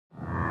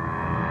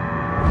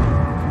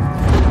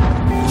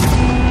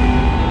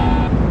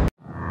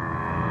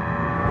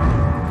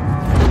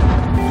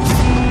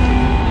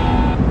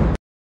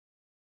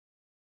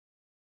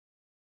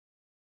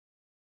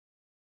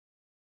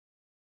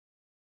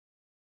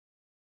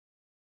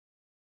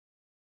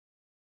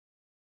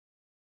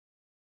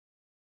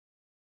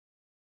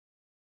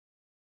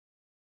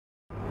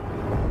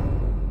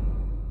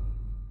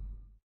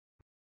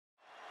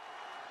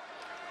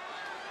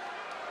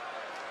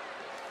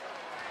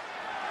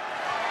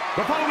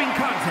The following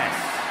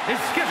contest is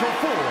scheduled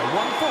for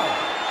one fall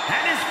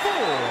and is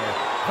for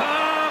the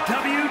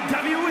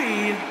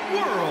WWE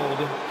World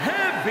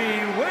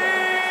Heavyweight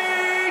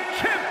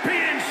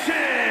Championship.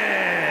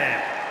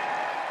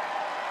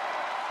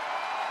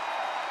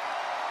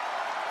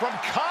 From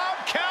Cobb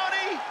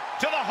County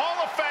to the Hall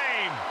of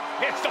Fame,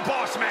 it's the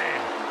Boss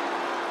Man.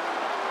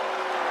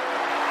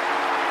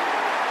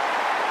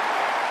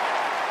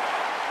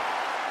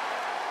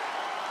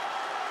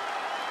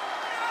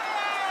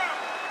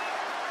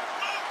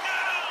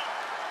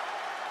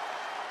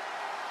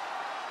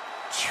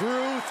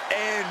 Truth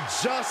and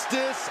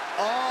justice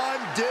on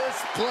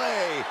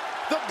display.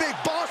 The Big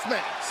Boss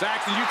Man.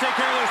 Saxton, you take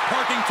care of those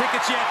parking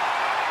tickets yet?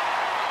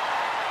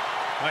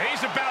 Well,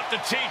 he's about to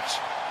teach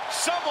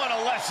someone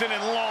a lesson in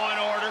law and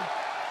order.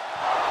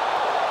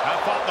 I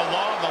fought the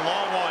law and the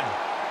law won.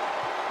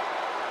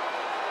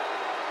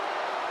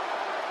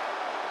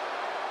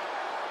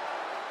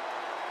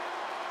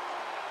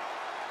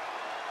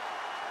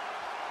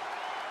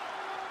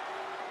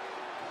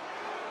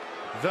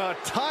 The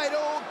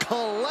title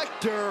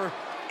collector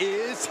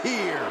is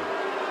here.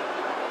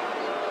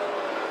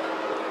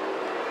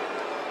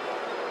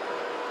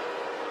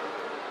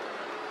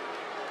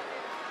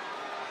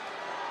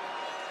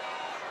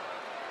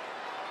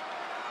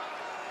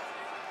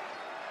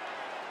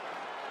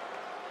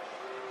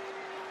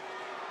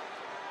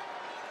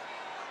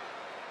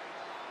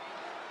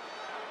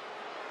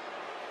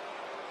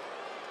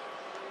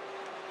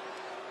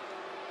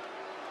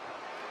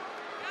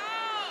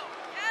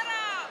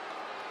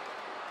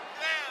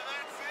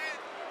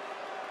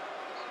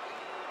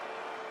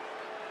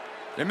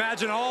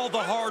 Imagine all the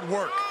hard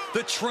work,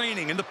 the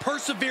training, and the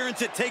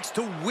perseverance it takes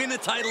to win a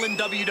title in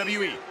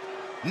WWE.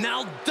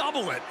 Now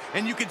double it,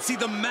 and you can see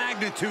the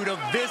magnitude of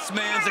this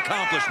man's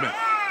accomplishment.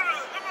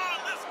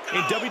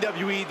 In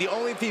WWE, the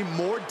only thing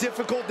more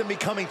difficult than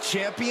becoming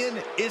champion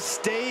is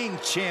staying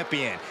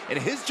champion. And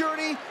his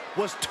journey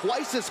was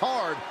twice as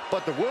hard,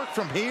 but the work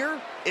from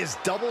here is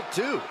double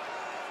too.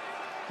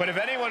 But if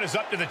anyone is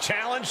up to the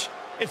challenge,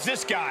 it's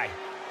this guy.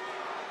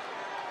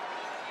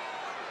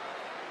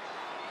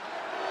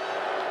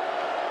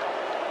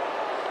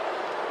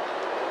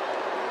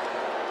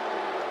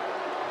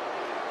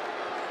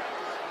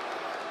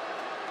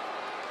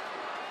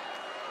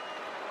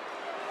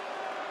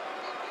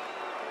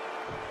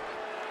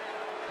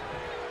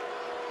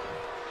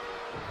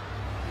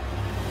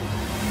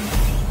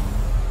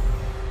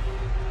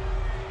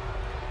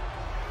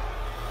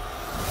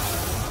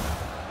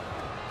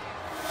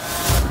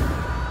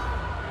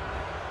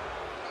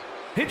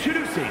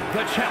 Introducing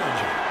the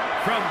challenger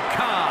from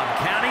Cobb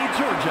County,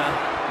 Georgia,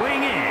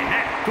 weighing in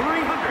at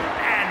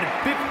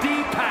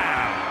 350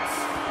 pounds,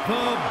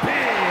 the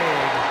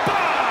Big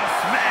Boss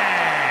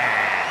Man.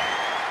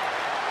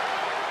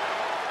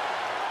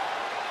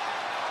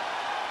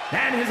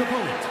 And his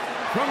opponent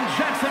from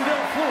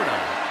Jacksonville, Florida,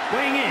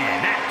 weighing in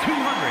at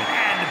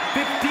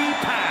 250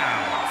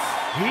 pounds,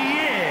 he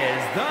is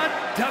the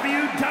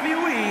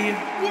WWE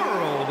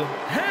World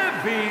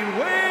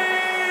Heavyweight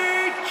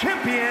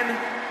Champion,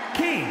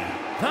 King,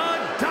 the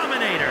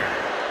Dominator.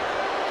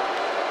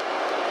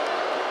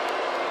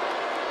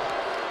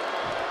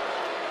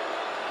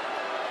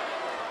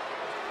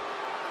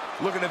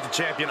 Looking at the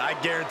champion, I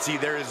guarantee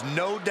there is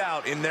no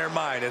doubt in their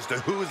mind as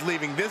to who is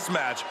leaving this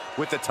match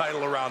with the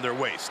title around their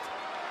waist.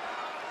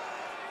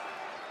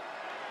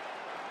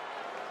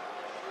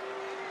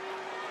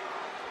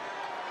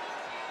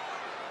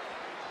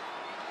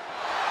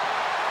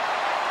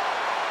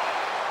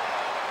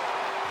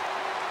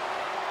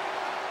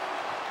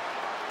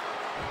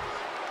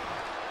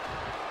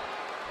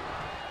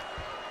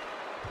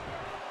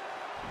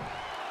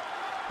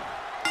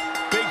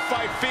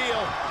 Fight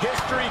feel.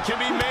 History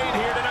can be made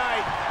here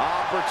tonight.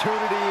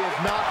 Opportunity is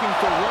knocking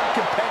for one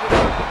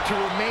competitor to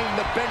remain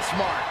the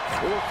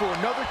benchmark, or for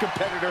another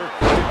competitor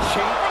to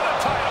change for the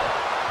title.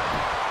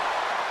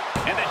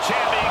 And the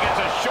champion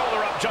gets a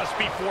shoulder up just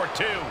before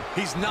two.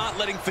 He's not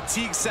letting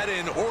fatigue set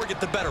in or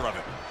get the better of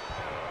him.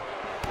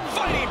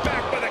 Fighting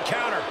back with a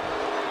counter.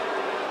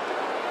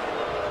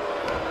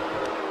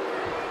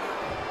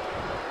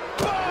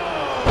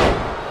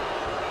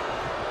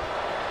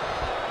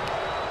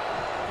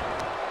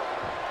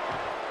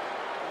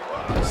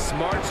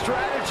 Smart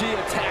strategy,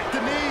 attack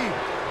the knee.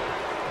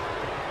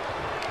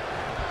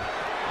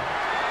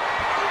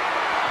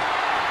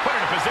 Put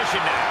in a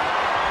position now.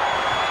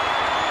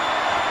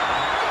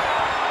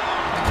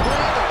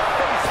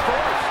 Face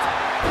first.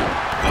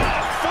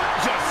 Oh, foot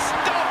just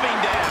stomping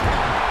down.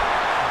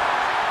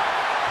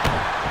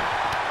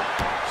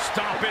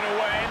 Stomping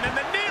away, and then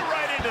the knee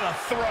right into the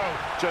throat.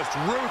 Just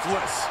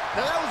ruthless.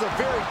 Now that was a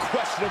very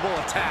questionable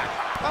attack.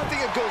 I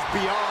think it goes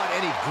beyond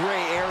any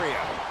gray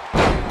area.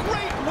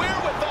 Great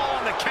wherewithal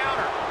on the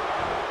counter.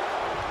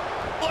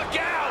 Look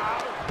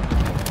out!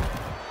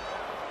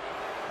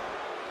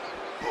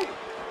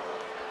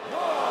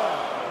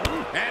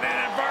 And an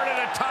inverted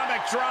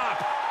atomic drop.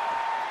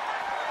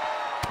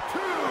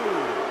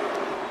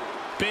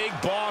 Big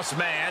Boss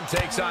Man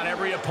takes on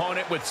every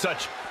opponent with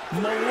such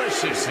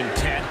malicious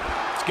intent.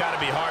 It's got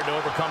to be hard to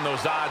overcome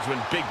those odds when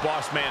Big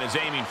Boss Man is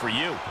aiming for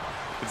you.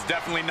 It's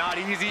definitely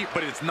not easy, but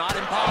it's not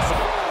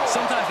impossible.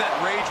 Sometimes that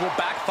rage will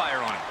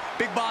backfire on him.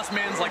 Big Boss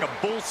Man's like a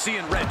bull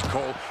seeing red,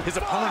 Cole. His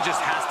opponent just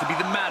has to be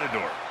the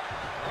matador.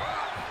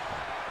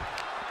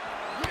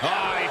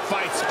 Oh, he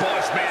fights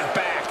Boss Man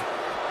back.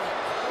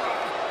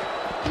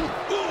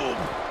 Ooh.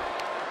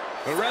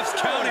 The ref's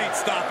count ain't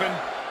stopping.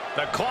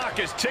 The clock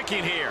is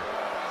ticking here.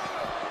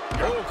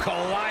 Oh,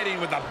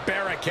 colliding with the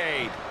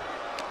barricade.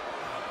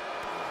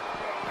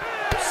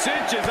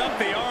 Cinches up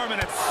the arm in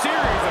a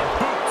series of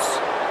boots.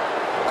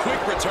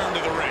 Quick return to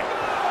the ring.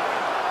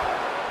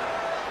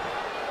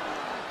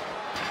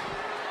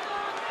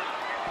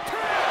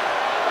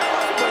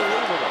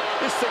 Unbelievable.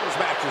 This singles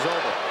match is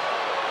over.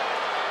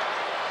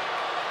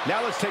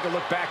 Now let's take a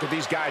look back at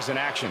these guys in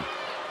action.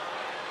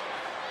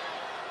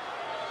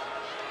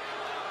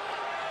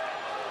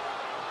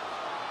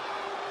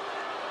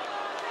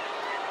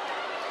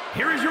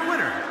 Here is your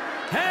winner,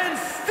 and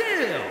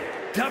still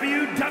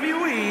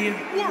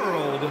WWE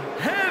World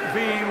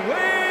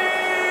Heavyweight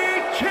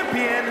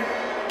Champion,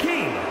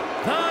 King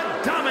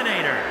the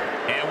Dominator.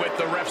 And with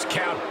the ref's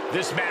count,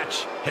 this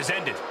match has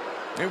ended.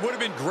 It would have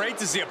been great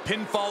to see a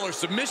pinfall or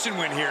submission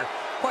win here.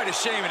 Quite a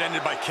shame it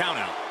ended by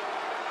countout.